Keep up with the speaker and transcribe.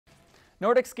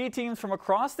Nordic ski teams from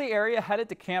across the area headed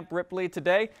to Camp Ripley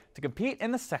today to compete in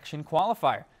the section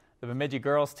qualifier. The Bemidji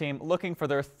girls team looking for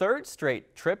their third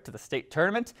straight trip to the state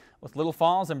tournament, with Little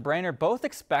Falls and Brainerd both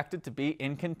expected to be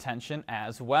in contention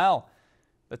as well.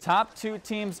 The top two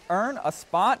teams earn a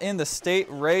spot in the state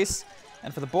race,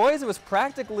 and for the boys it was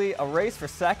practically a race for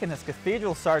second as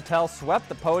Cathedral Sartell swept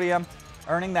the podium.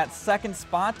 Earning that second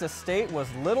spot to state was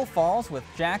Little Falls, with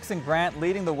Jackson Grant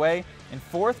leading the way in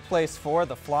fourth place for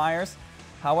the Flyers.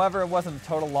 However, it wasn't a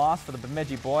total loss for the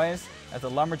Bemidji boys, as the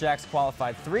Lumberjacks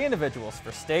qualified 3 individuals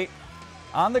for state.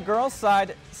 On the girls'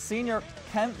 side, senior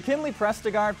Kinley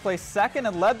Prestegard placed second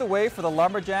and led the way for the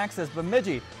Lumberjacks as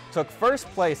Bemidji took first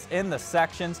place in the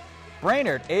sections.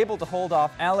 Brainerd able to hold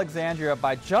off Alexandria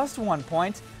by just 1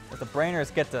 point, as the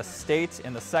Brainerders get to state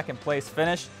in the second place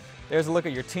finish. There's a look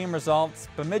at your team results.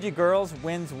 Bemidji girls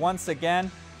wins once again.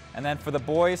 And then for the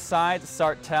boys' side,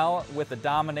 Sartell with the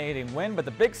dominating win. But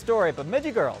the big story,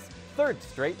 Bemidji girls, third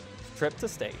straight trip to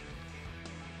state.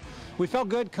 We felt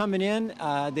good coming in.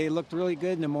 They looked really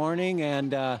good in the morning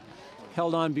and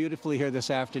held on beautifully here this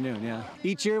afternoon. Yeah.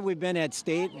 Each year we've been at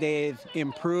state, they've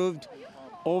improved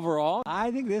overall. I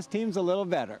think this team's a little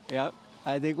better. Yep.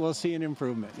 I think we'll see an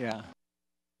improvement. Yeah.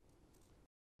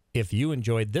 If you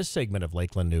enjoyed this segment of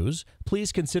Lakeland News,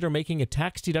 please consider making a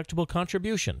tax-deductible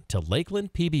contribution to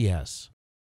Lakeland PBS.